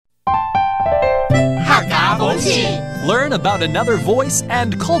风气 Learn about another voice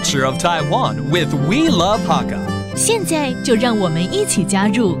and culture of Taiwan with We Love Hakka. 现在就让我们一起加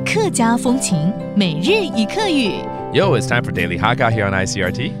入客家风情每日一客语。Yo, it's time for Daily Hakka here on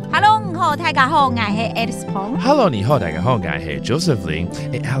ICRT. Hello， 你好，大家好，我是 Alice 彭。Hello， 你好，大家好，我是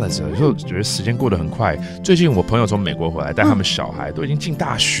Josephine。Alice， 我觉得时间过得很快。最近我朋友从美国回来，但他们小孩都已经进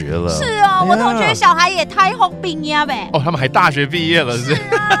大学了。是哦，我同学小孩也太好毕业呗。哦，他们还大学毕业了，是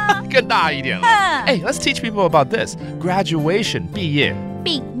啊，更大一点了。Let's teach people about this. Graduation， 毕业。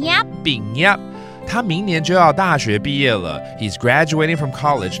毕业。毕业。他明年就要大学毕业了。He's graduating from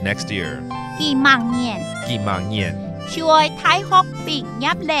college next year. 幾萬年。幾萬年。去愛大學畢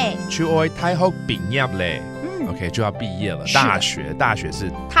業咧。去愛大學畢業咧。OK， 就要畢業了。大學是大學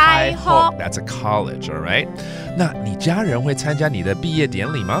 ，That's a college, all right？ 那你家人會參加你的畢業典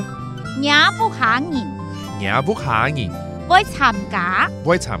禮嗎？也不可能。也不可能。會參加。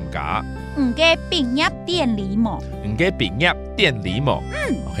會參加。唔嘅畢業典禮麼？唔嘅畢業典禮麼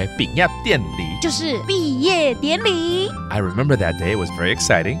？OK， 畢業典禮就是畢業典禮。I remember that day. It was very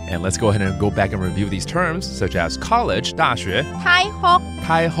exciting. And let's go ahead and go back and review these terms, such as college, 大學,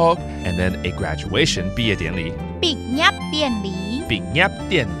 大學, and then a graduation, 畢業典禮. 畢業典禮. 畢業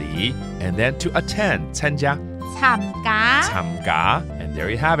典禮. And then to attend, 參加. 參加. And there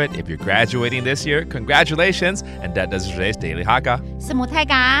you have it. If you're graduating this year, congratulations. And that does today's Daily Hakka. 什麼大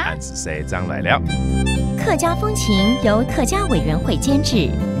家？漢字say張來了。客家風情由客家委員會監製。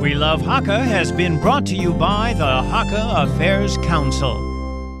We Love Hakka has been brought to you by the Hakka Affairs Council.